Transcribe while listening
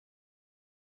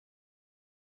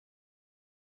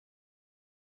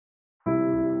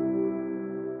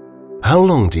How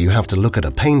long do you have to look at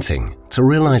a painting to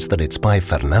realize that it's by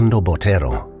Fernando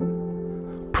Botero?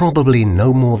 Probably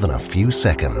no more than a few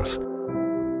seconds.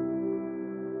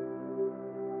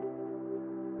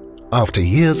 After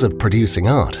years of producing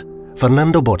art,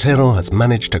 Fernando Botero has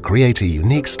managed to create a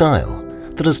unique style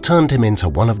that has turned him into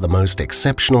one of the most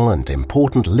exceptional and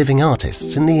important living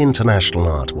artists in the international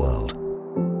art world.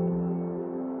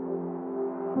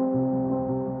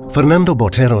 Fernando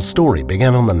Botero's story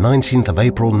began on the 19th of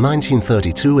April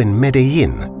 1932 in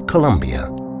Medellin, Colombia.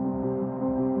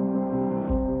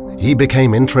 He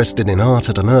became interested in art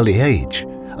at an early age,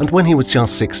 and when he was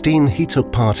just 16, he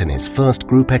took part in his first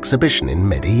group exhibition in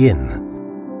Medellin.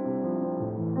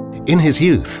 In his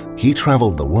youth, he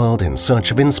traveled the world in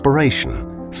search of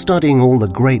inspiration, studying all the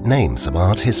great names of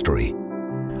art history,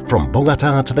 from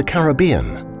Bogotá to the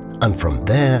Caribbean, and from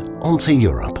there on to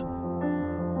Europe.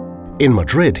 In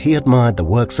Madrid, he admired the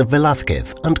works of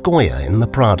Velázquez and Goya in the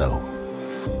Prado.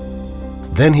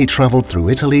 Then he traveled through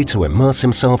Italy to immerse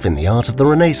himself in the art of the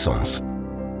Renaissance.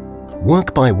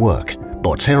 Work by work,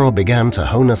 Botero began to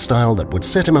hone a style that would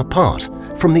set him apart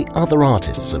from the other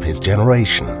artists of his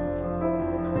generation.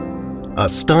 A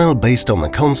style based on the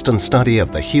constant study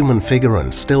of the human figure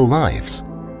and still lives,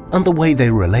 and the way they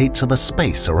relate to the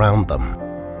space around them.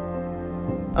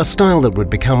 A style that would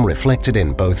become reflected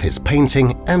in both his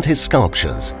painting and his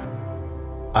sculptures.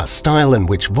 A style in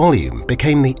which volume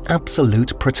became the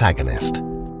absolute protagonist.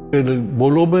 El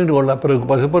volumen o la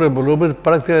preocupación por el volumen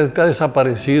prácticamente ha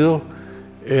desaparecido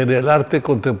en el arte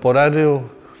contemporáneo.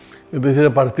 Es decir,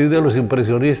 a partir de los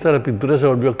impresionistas la pintura se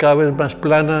volvió cada vez más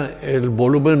plana, el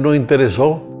volumen no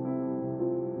interesó.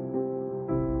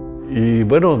 Y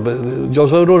bueno, yo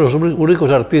soy uno de los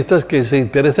únicos artistas que se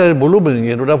interesa en el volumen y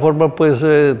en una forma pues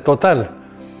total.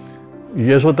 Y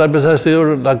eso tal vez ha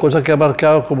sido la cosa que ha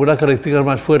marcado como una característica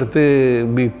más fuerte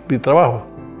mi trabajo.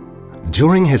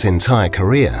 During his entire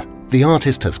career, the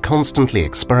artist has constantly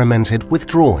experimented with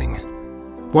drawing.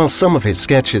 While some of his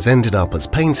sketches ended up as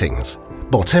paintings,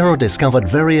 Botero discovered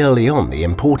very early on the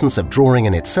importance of drawing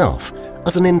in itself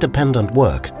as an independent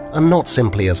work and not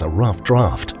simply as a rough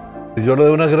draft. Yo le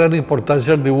doy una gran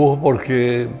importancia al dibujo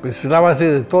porque es la base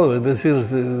de todo, es decir,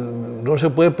 no se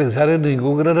puede pensar en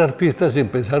ningún gran artista sin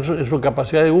pensar en su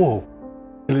capacidad de dibujo.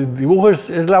 El dibujo es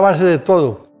la base de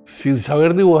todo. Sin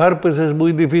saber dibujar, pues es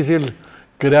muy difícil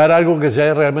crear algo que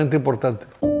sea realmente importante.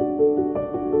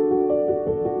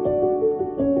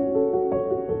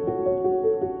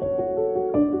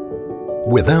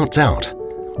 Without doubt,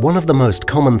 one of the most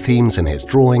common themes in his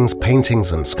drawings,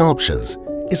 paintings and sculptures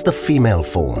is the female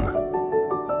form.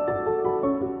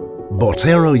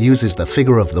 Botero uses the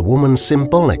figure of the woman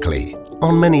symbolically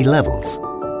on many levels.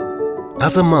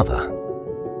 As a mother,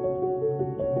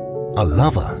 a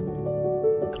lover,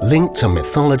 linked to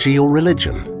mythology or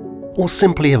religion, or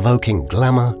simply evoking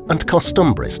glamour and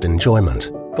costumbrist enjoyment.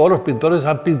 Todos los pintores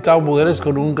han pintado mujeres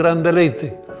con un gran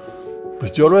deleite.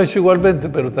 Pues yo lo he hecho igualmente,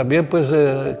 pero también pues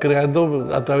creando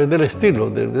a través del estilo,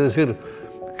 es decir,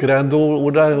 dando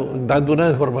una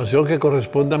deformación que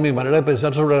corresponda a mi manera de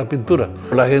pensar sobre la pintura.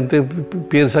 La gente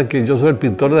piensa que yo soy el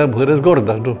pintor de las mujeres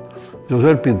gordas, no. Yo soy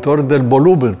el pintor del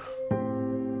volumen.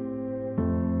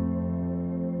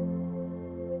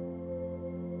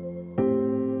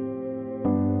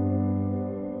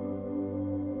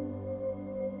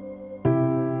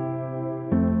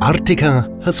 Artika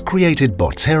has created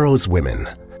Botero's Women,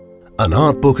 an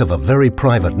art book of a very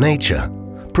private nature,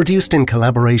 produced in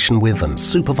collaboration with and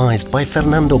supervised by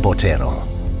Fernando Botero.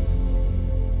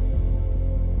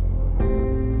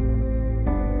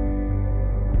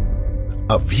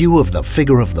 A view of the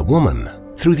figure of the woman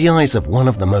through the eyes of one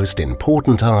of the most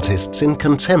important artists in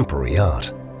contemporary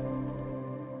art.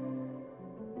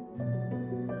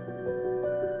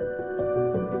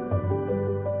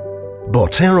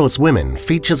 Botero's Women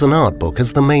features an art book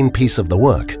as the main piece of the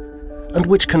work, and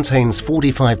which contains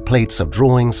 45 plates of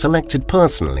drawings selected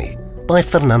personally by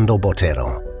Fernando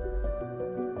Botero.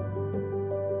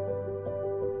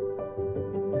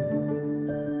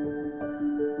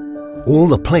 All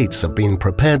the plates have been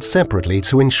prepared separately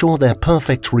to ensure their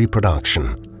perfect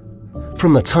reproduction,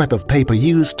 from the type of paper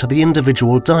used to the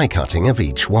individual die cutting of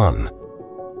each one.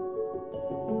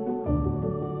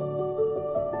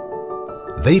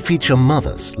 They feature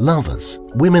mothers, lovers,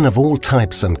 women of all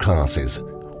types and classes,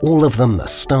 all of them the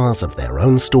stars of their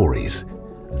own stories.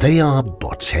 They are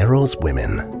Botero's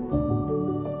Women.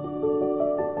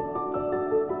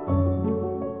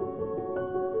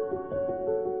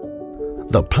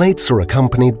 The plates are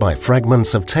accompanied by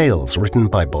fragments of tales written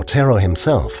by Botero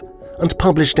himself and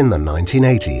published in the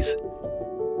 1980s.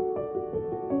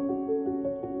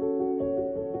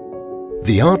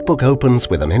 The art book opens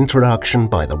with an introduction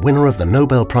by the winner of the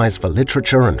Nobel Prize for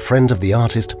Literature and friend of the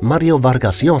artist Mario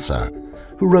Vargas Llosa,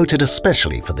 who wrote it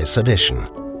especially for this edition.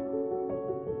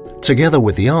 Together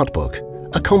with the art book,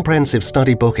 a comprehensive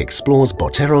study book explores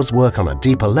Botero's work on a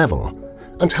deeper level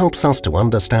and helps us to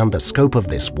understand the scope of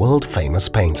this world-famous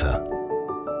painter.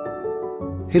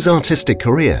 His artistic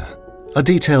career, a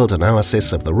detailed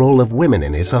analysis of the role of women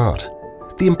in his art,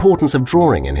 the importance of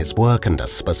drawing in his work and a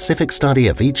specific study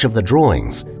of each of the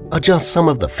drawings are just some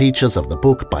of the features of the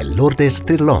book by Lourdes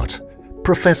Tirlot,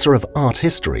 professor of art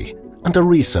history and a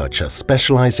researcher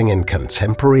specializing in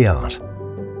contemporary art.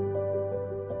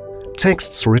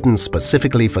 Texts written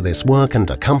specifically for this work and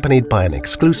accompanied by an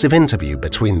exclusive interview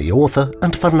between the author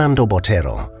and Fernando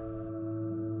Botero.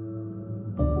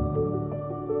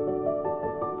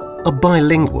 A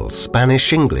bilingual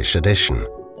Spanish-English edition.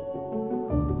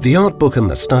 The art book and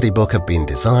the study book have been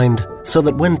designed so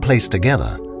that when placed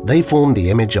together, they form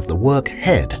the image of the work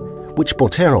Head, which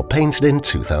Botero painted in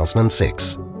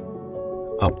 2006.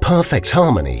 A perfect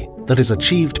harmony that is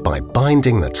achieved by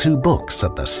binding the two books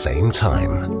at the same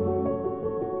time.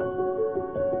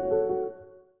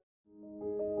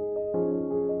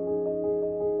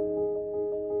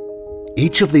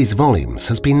 Each of these volumes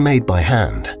has been made by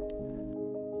hand.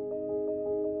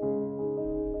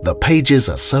 The pages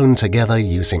are sewn together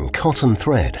using cotton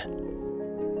thread.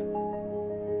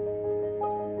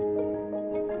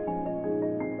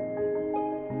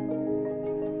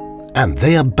 And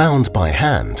they are bound by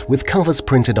hand with covers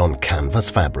printed on canvas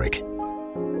fabric.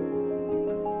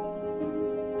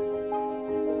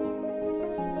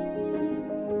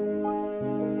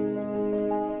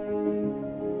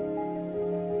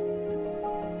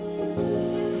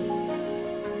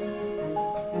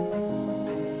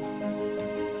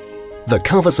 The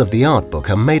covers of the art book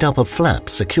are made up of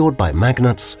flaps secured by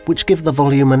magnets which give the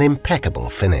volume an impeccable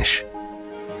finish.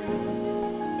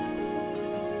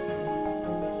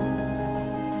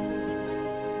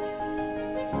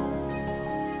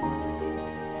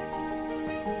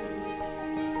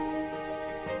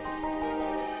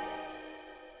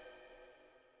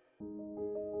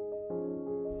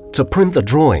 To print the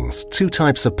drawings, two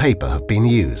types of paper have been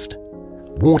used: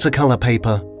 watercolor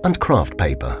paper and craft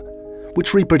paper,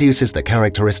 which reproduces the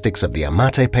characteristics of the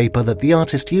amate paper that the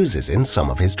artist uses in some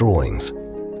of his drawings.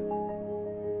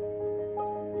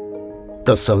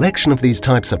 The selection of these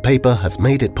types of paper has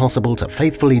made it possible to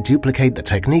faithfully duplicate the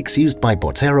techniques used by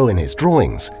Botero in his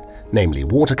drawings, namely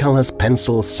watercolors,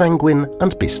 pencils, sanguine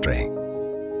and bistre.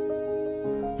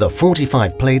 The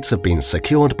 45 plates have been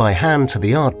secured by hand to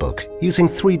the art book using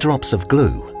 3 drops of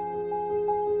glue.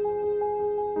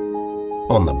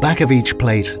 On the back of each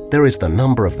plate, there is the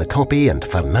number of the copy and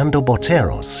Fernando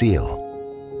Botero's seal.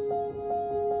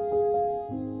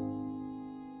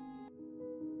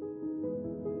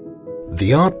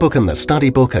 The art book and the study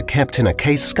book are kept in a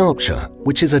case sculpture,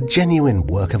 which is a genuine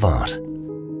work of art.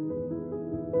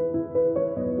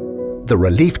 The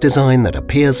relief design that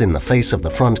appears in the face of the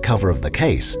front cover of the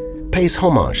case pays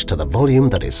homage to the volume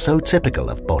that is so typical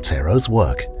of Botero's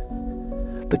work.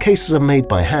 The cases are made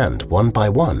by hand, one by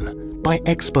one, by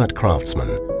expert craftsmen.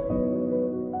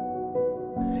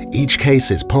 Each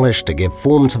case is polished to give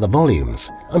form to the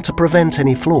volumes and to prevent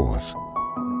any flaws.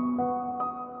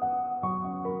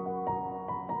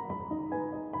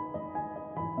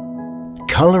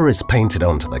 Color is painted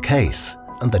onto the case,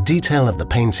 and the detail of the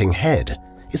painting head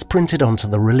is printed onto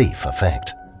the relief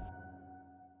effect.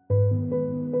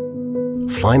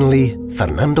 Finally,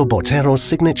 Fernando Botero's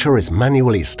signature is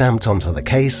manually stamped onto the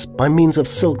case by means of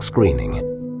silk screening.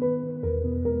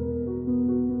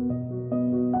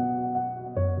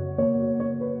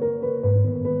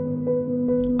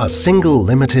 A single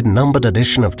limited numbered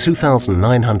edition of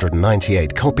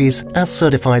 2,998 copies as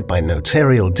certified by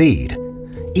notarial deed,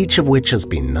 each of which has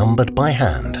been numbered by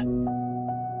hand.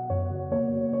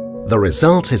 The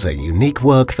result is a unique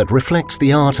work that reflects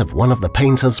the art of one of the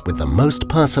painters with the most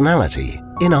personality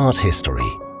in art history.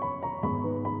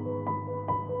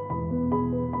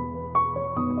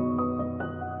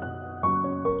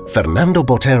 Fernando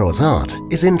Botero's art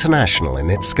is international in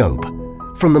its scope,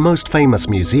 from the most famous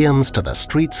museums to the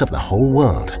streets of the whole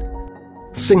world.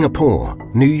 Singapore,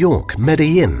 New York,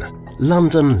 Medellin,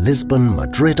 London, Lisbon,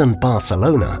 Madrid and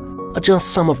Barcelona are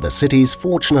just some of the cities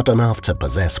fortunate enough to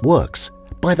possess works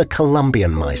by the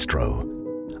Colombian maestro,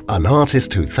 an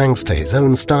artist who, thanks to his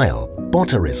own style,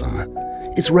 Boterism,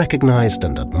 is recognized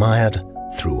and admired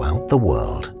throughout the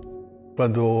world.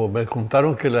 Cuando me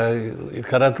contaron que la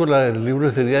carátula del libro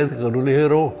sería con un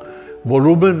ligero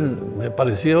volumen, me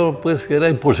pareció pues que era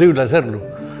imposible hacerlo.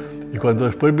 Y cuando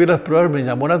después vi las pruebas me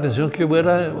llamó la atención que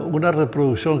fuera una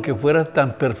reproducción que fuera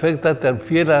tan perfecta, tan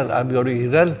fiel a mi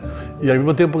original y al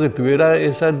mismo tiempo que tuviera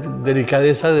esa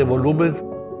delicadeza de volumen.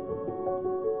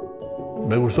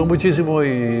 Me gustó muchísimo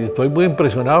y estoy muy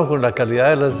impresionado con la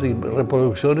calidad de las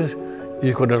reproducciones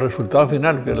y con el resultado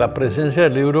final, que la presencia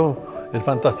del libro es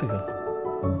fantástica.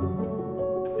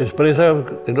 Expresa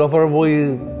de una forma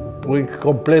muy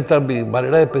completa mi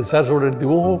manera de pensar sobre el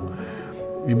dibujo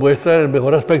y muestra el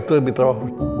mejor aspecto de mi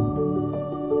trabajo.